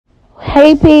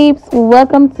Hey peeps,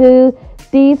 welcome to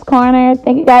Dee's Corner.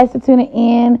 Thank you guys for tuning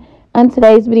in on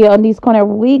today's video on Dee's Corner.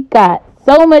 We got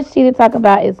so much tea to talk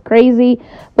about. It's crazy,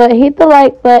 but hit the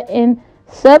like button,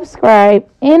 subscribe,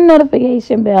 and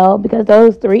notification bell because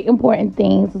those three important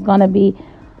things is going to be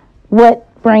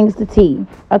what brings the tea,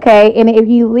 okay? And if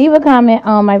you leave a comment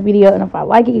on my video and if I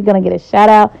like it, you're going to get a shout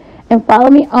out. And follow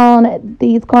me on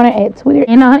Dee's Corner at Twitter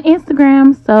and on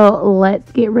Instagram. So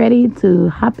let's get ready to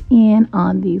hop in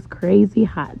on these crazy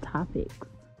hot topics.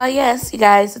 Oh yes, you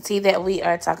guys, the tea that we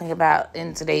are talking about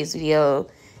in today's video,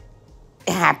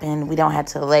 it happened. We don't have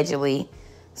to allegedly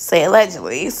say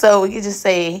allegedly. So we could just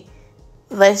say,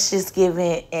 let's just give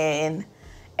it an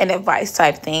advice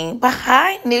type thing. But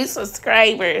hi, new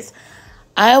subscribers.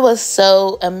 I was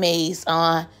so amazed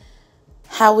on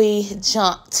how we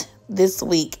jumped this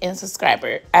week in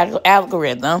subscriber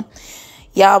algorithm.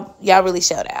 Y'all really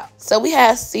showed out. So we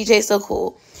have CJ So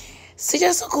Cool.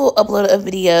 CJ So Cool uploaded a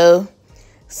video.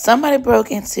 Somebody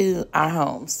broke into our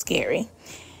home. Scary.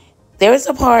 There was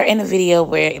a part in the video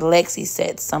where Lexi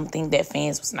said something that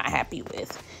fans was not happy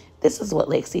with. This is what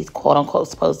Lexi's quote unquote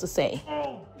supposed to say.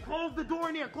 Oh, close the door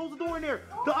in there. Close the door in there.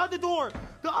 The other door.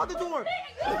 The other door.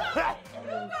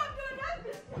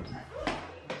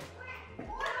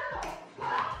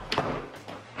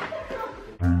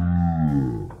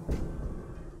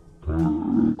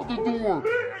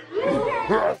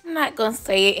 I'm not gonna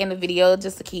say it in the video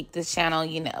just to keep this channel,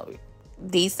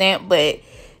 decent, but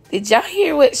did y'all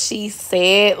hear what she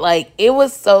said? Like, it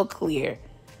was so clear.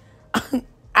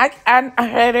 I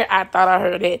heard it. I thought I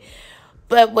heard it.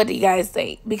 But what do you guys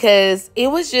think? Because it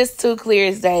was just too clear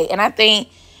as day. And I think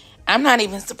I'm not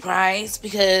even surprised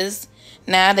because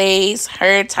nowadays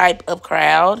her type of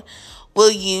crowd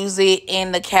will use it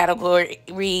in the category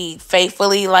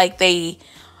faithfully, like they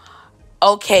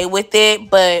okay with it.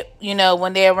 But,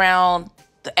 when they're around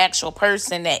the actual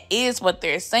person that is what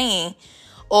they're saying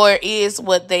or is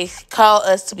what they call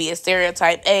us to be a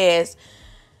stereotype as,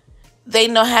 they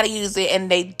know how to use it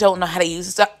and they don't know how to use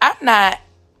it. So I'm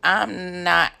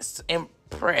not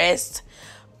impressed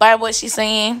by what she's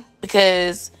saying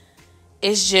because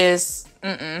it's just,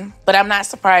 But I'm not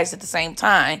surprised at the same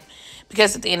time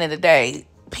because at the end of the day,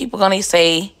 people gonna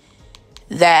say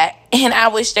that, and I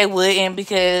wish they wouldn't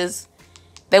because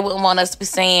they wouldn't want us to be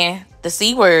saying the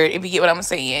C word, if you get what I'm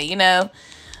saying,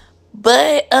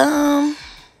 But,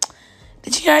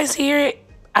 did you guys hear it?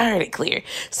 I heard it clear.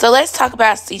 So let's talk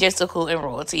about CJ So Cool and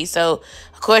royalty. So,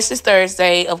 of course, it's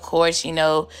Thursday. Of course,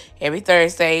 every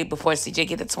Thursday before CJ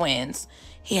get the twins,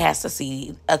 he has to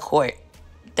see a court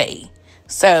day.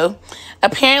 So,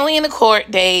 apparently in the court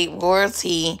day,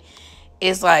 royalty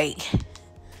is like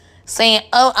saying,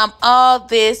 oh, I'm all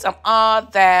this, I'm all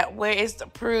that. Where is the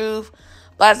proof?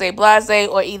 Blase, blase.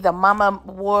 Or either Mama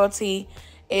Royalty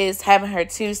is having her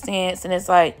 2 cents and it's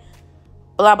like,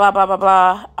 blah, blah, blah, blah,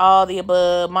 blah, all the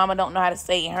above. Mama don't know how to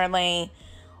stay in her lane.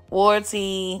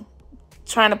 Royalty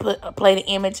trying to play the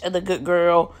image of the good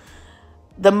girl,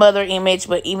 the mother image,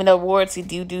 but even though Royalty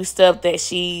do stuff that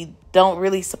she don't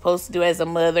really supposed to do as a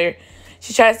mother,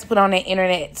 she tries to put on that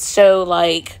internet show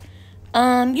like,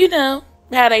 how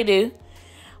they do.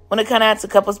 When it comes out to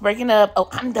couples breaking up, oh,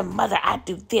 I'm the mother, I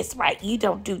do this, right? You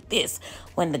don't do this.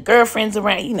 When the girlfriend's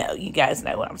around, you guys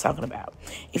know what I'm talking about.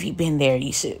 If you've been there,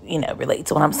 you should, relate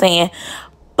to what I'm saying.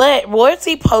 But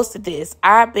Royalty posted this.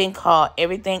 I've been called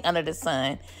everything under the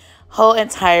sun. Whole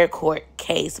entire court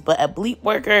case. But a bleep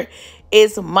worker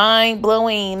is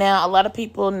mind-blowing. Now, a lot of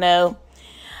people know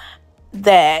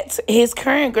that his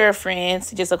current girlfriend,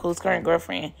 CJ So Cool's current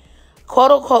girlfriend,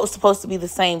 quote-unquote, supposed to be the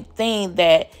same thing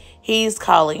that he's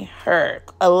calling her,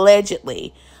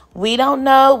 allegedly. We don't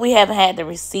know. We haven't had the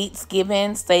receipts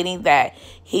given stating that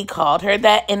he called her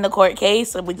that in the court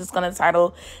case. So we're just going to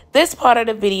title this part of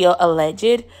the video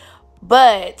alleged.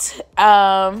 But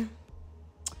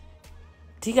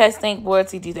do you guys think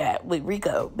Royalty do that with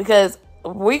Rico? Because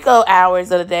Rico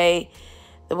hours of the day,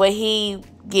 the way he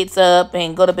gets up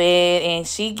and go to bed and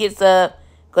she gets up,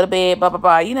 go to bed, blah,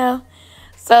 blah, blah,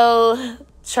 So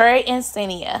Trey and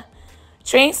Cenia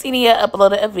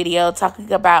uploaded a video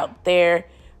talking about their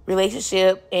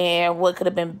relationship and what could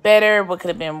have been better, what could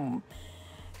have been,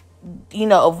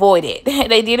 avoided.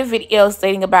 They did a video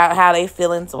stating about how their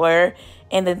feelings were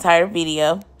in the entire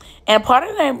video. And part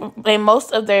of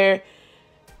most of their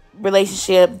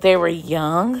relationship, they were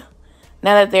young.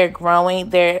 Now that they're growing,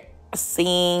 they're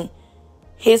seeing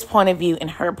his point of view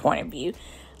and her point of view.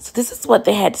 So this is what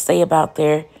they had to say about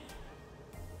their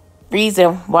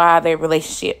reason why their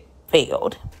relationship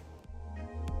failed.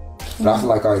 But I feel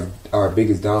like our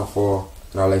biggest downfall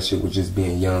in our relationship was just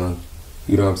being young.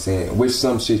 You know what I'm saying? Which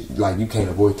some shit, like, you can't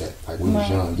avoid that. Like, we was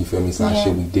young, you feel me? It's a lot of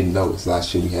shit we didn't know. It's a lot of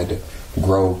shit we had to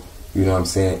grow, you know what I'm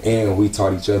saying? And we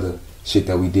taught each other shit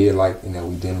that we did like and that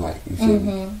we didn't like, you feel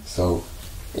me? So,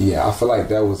 yeah, I feel like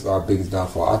that was our biggest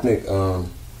downfall. I think,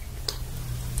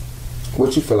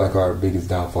 what you feel like our biggest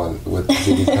downfall, what the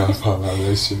biggest downfall of our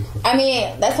relationship? I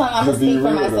mean, that's why I'm going to speak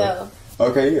for myself.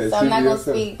 Okay, yeah. So I'm not going to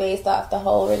speak based off the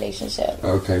whole relationship.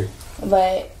 Okay.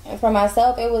 But for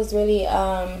myself, it was really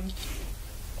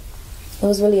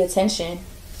attention.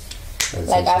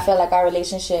 Like, I feel like our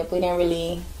relationship, we didn't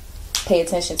really pay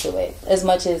attention to it as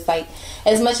much as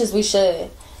we should.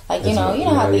 Like, you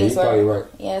know how things work.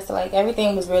 Right. Yeah, so like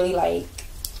everything was really like,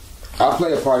 I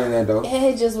play a part in that though.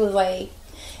 It just was like,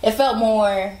 it felt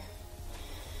more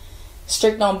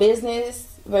strict on business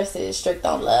versus strict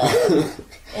on love,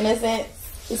 in a sense.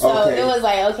 So it was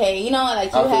like, okay, you know,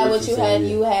 like you had what you had,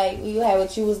 you had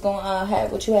what you was going on,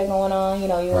 had what you had going on. You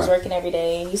know, you was working every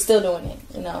day, and you still doing it.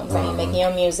 You know what I'm saying? Making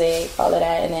your music, all of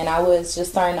that, and then I was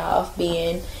just starting off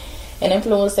being an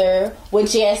influencer.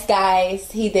 Which, yes,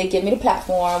 guys, he did give me the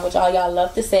platform, which all y'all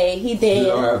love to say. He did. You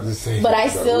don't have to say. But I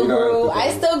still grew.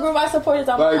 I still grew my supporters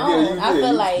on my own. I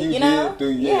feel like you know,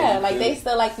 like they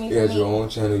still like me. You had your own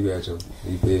channel. You had your,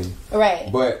 you feel me?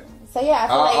 Right. But. So yeah, I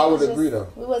feel like I would agree though.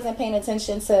 We wasn't paying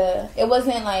attention to. It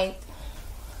wasn't like.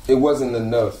 It wasn't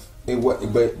enough. It was,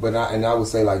 but I would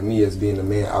say, like, me as being a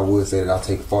man, I would say that I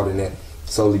take fault in that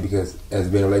solely because as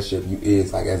being in a relationship, you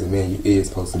is like as a man, you is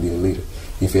supposed to be the leader.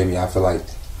 You feel me? I feel like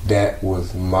that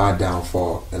was my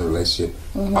downfall in a relationship.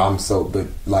 But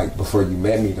like before you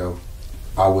met me though,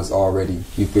 I was already.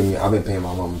 You feel me? I've been paying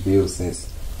my mama's bills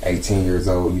since 18 years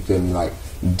old. You feel me? Like.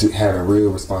 Having real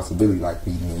responsibility, like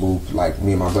we moved, like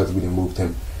me and my brother, we didn't move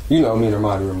him. You know, me and her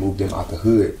mom didn't move them out the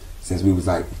hood since we was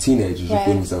like teenagers. You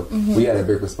feel me? So we had a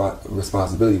big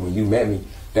responsibility. When you met me,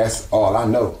 that's all I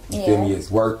know. You feel me? It's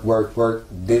work,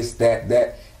 this,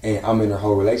 that, and I'm in a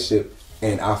whole relationship,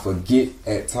 and I forget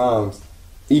at times,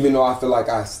 even though I feel like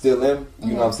I still am.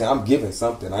 You know what I'm saying? I'm giving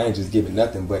something. I ain't just giving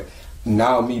nothing. But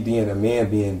now, me being a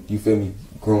man, you feel me,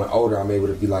 growing older, I'm able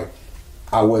to be like.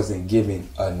 I wasn't giving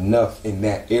enough in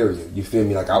that area. You feel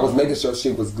me? Like, I was making sure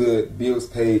shit was good, bills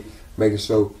paid, making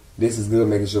sure this is good,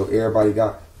 making sure everybody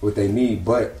got what they need.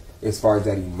 But as far as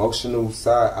that emotional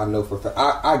side, I know for a fact,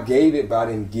 I gave it, but I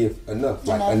didn't give enough.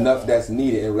 Like, enough that's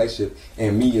needed in a relationship.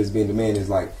 And me as being the man is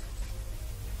like,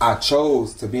 I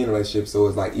chose to be in a relationship, so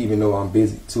it's like, even though I'm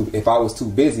busy too, if I was too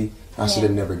busy, I should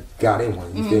have never got in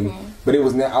one. You feel me? But it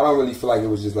was not, I don't really feel like it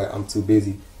was just like, I'm too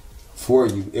busy for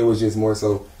you. It was just more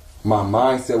so, my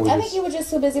mindset was. I think you were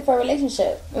just too busy for a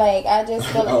relationship. Like, I just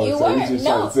feel like you were.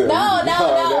 No,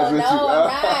 I'm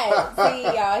not. See,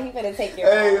 y'all, he better take your.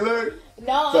 Hey, look.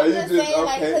 No, so I'm just saying,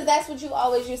 like, because that's what you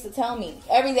always used to tell me.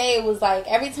 Every day it was like,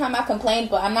 every time I complained,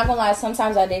 but I'm not gonna lie,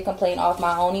 sometimes I did complain off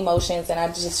my own emotions, and I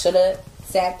just should have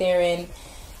sat there and,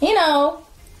 you know,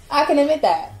 I can admit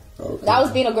that. Okay. I was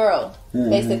being a girl,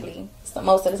 basically, so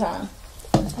most of the time.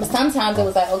 But sometimes it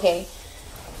was like, okay.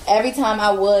 Every time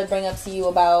I would bring up to you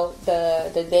about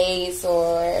the days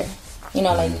or, you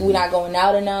know, like we're not going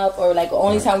out enough or like the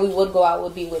only time we would go out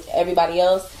would be with everybody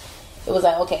else. It was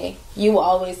like, okay, you will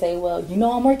always say, well, you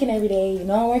know I'm working every day. You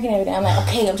know I'm working every day. I'm like,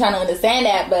 okay, I'm trying to understand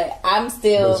that, but I'm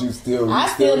still, I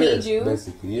still need you.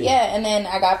 Basically, yeah, and then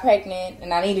I got pregnant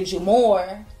and I needed you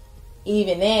more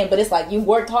even then. But it's like you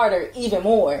worked harder even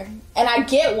more. And I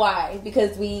get why,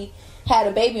 because we had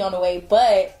a baby on the way,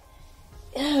 but...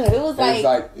 it was like,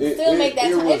 still make that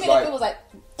time. Even if it was like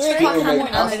 3 o'clock in the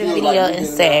morning. Under the video and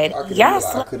said, yes.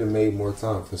 I could have made more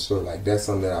time for sure. Like, that's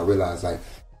something that I realized. Like,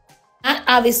 I'm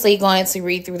obviously going to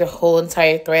read through the whole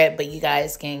entire thread, but you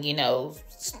guys can, you know,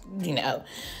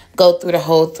 go through the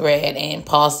whole thread and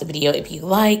pause the video if you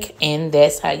like. And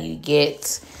that's how you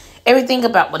get everything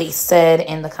about what he said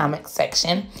in the comment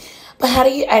section. But how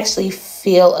do you actually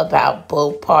feel about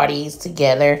both parties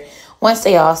together once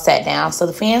they all sat down? So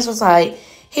the fans was like,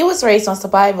 he was raised on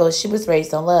survival, she was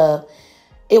raised on love.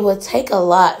 It would take a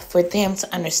lot for them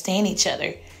to understand each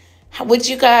other. Would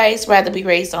you guys rather be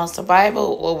raised on survival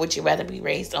or would you rather be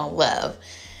raised on love?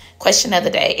 Question of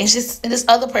the day. And this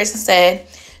other person said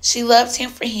she loved him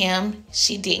for him.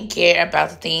 She didn't care about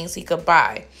the things he could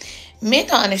buy. Men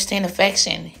don't understand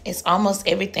affection. It's almost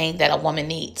everything that a woman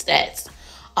needs. That's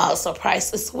also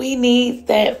priceless. We need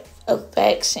that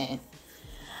affection.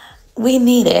 We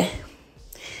need it.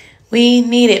 We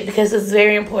need it because it's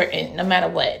very important no matter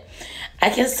what. I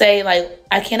can say, like,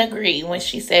 I can agree when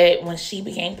she said when she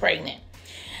became pregnant.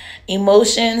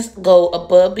 Emotions go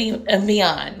above and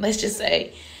beyond, let's just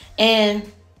say.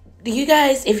 And do you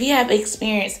guys, if you have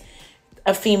experienced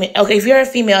a female, okay, if you're a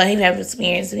female and you have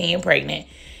experience being pregnant,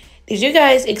 Did you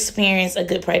guys experience a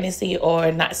good pregnancy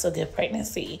or not so good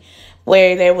pregnancy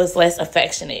where there was less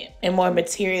affectionate and more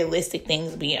materialistic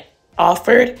things being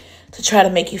offered to try to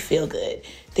make you feel good?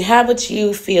 How would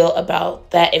you feel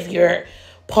about that if your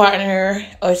partner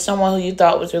or someone who you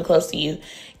thought was real close to you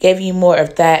gave you more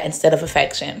of that instead of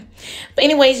affection? But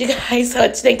anyways, you guys, what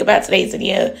you think about today's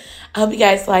video? I hope you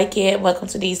guys like it. Welcome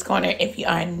to D's Corner if you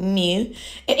are new.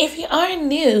 And if you are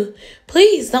new,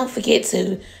 please don't forget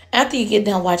to, after you get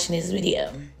done watching this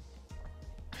video,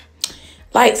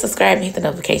 like, subscribe, and hit the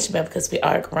notification bell because we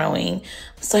are growing.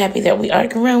 I'm so happy that we are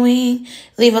growing.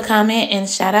 Leave a comment and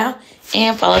shout out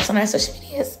and follow us on our social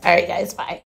medias. All right, guys, bye.